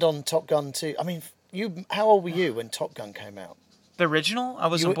Top Gun 2. I mean, how old were you when Top Gun came out? The original? I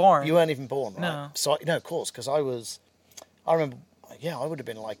wasn't born. You weren't even born, right? No. So, no, of course, because I remember, I would have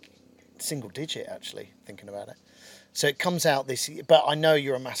been single digit, actually, thinking about it. So it comes out this year, but I know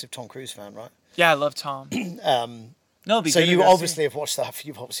you're a massive Tom Cruise fan, right? Yeah, I love Tom. So you obviously have watched that.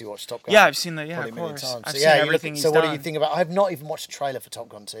 You've obviously watched Top Gun. Yeah, I've seen that. Yeah, probably of many course. times. I've seen everything he's done. What do you think about? I've not even watched the trailer for Top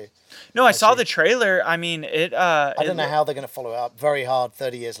Gun 2. No, I saw the trailer. I mean, it. I don't know how they're going to follow it up. Very hard.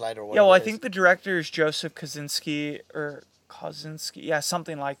 30 years later, or whatever. Yeah, well, I think the director is Joseph Kosinski yeah,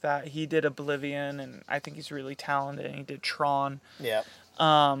 something like that. He did Oblivion, and I think he's really talented. And he did Tron. Yeah.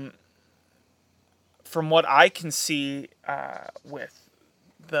 From what I can see, with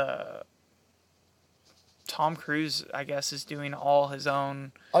the Tom Cruise, I guess, is doing all his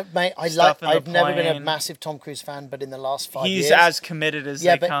own I've never been a massive Tom Cruise fan, but in the last 5 years... He's as committed as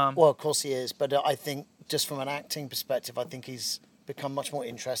they come. Well, of course he is, but I think just from an acting perspective, I think he's become much more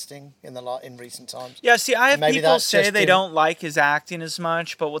interesting in recent times. Yeah, see, I have people say they don't like his acting as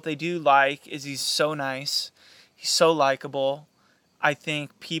much, but what they do like is he's so nice, he's so likable. I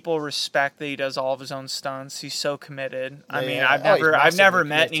think people respect that he does all of his own stunts. He's so committed. I've never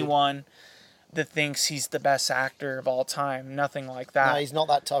met anyone that thinks he's the best actor of all time. Nothing like that. No, he's not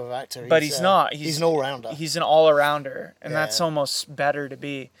that type of actor. But he's not. He's an all-rounder. He's an all-arounder, and that's almost better to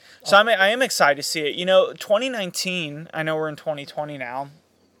be. So I am excited to see it. 2019, I know we're in 2020 now,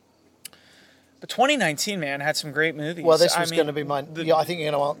 but 2019, man, had some great movies. Well, this was going to be mine. I think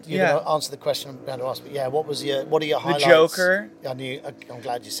you're going to answer the question I'm going to ask. But what are your highlights? The Joker. I'm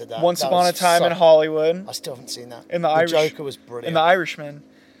glad you said that. Once Upon a Time in Hollywood. I still haven't seen that. The Joker was brilliant. And The Irishman.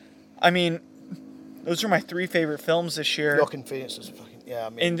 I mean, those are my 3 favorite films this year. Joaquin Phoenix was fucking... Yeah,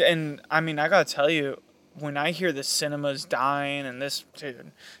 I mean, I got to tell you, when I hear the cinema's dying, and this,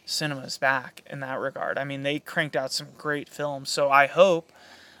 dude, cinema's back in that regard. I mean, they cranked out some great films. So I hope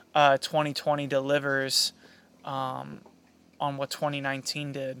 2020 delivers on what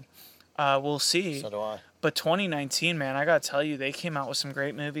 2019 did. We'll see. So do I. But 2019, man, I gotta tell you, they came out with some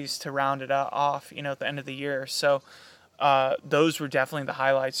great movies to round it off, at the end of the year. So those were definitely the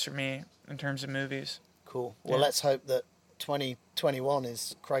highlights for me in terms of movies. Cool. Well, let's hope that 2021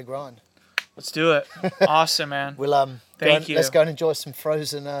 is Craig Ryan. Let's do it. Awesome, man. We'll Thank you. Let's go and enjoy some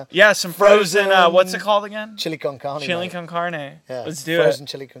frozen. Some frozen. What's it called again? Chili con carne. Chili con carne. Yeah. Let's do it. Frozen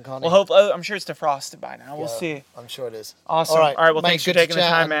chili con carne. Well, I'm sure it's defrosted by now. We'll see. I'm sure it is. Awesome. All right. Well, thanks for taking the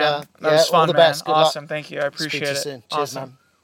time, man. That was fun, man. Awesome. Thank you. I appreciate it. Soon. Cheers, awesome. man.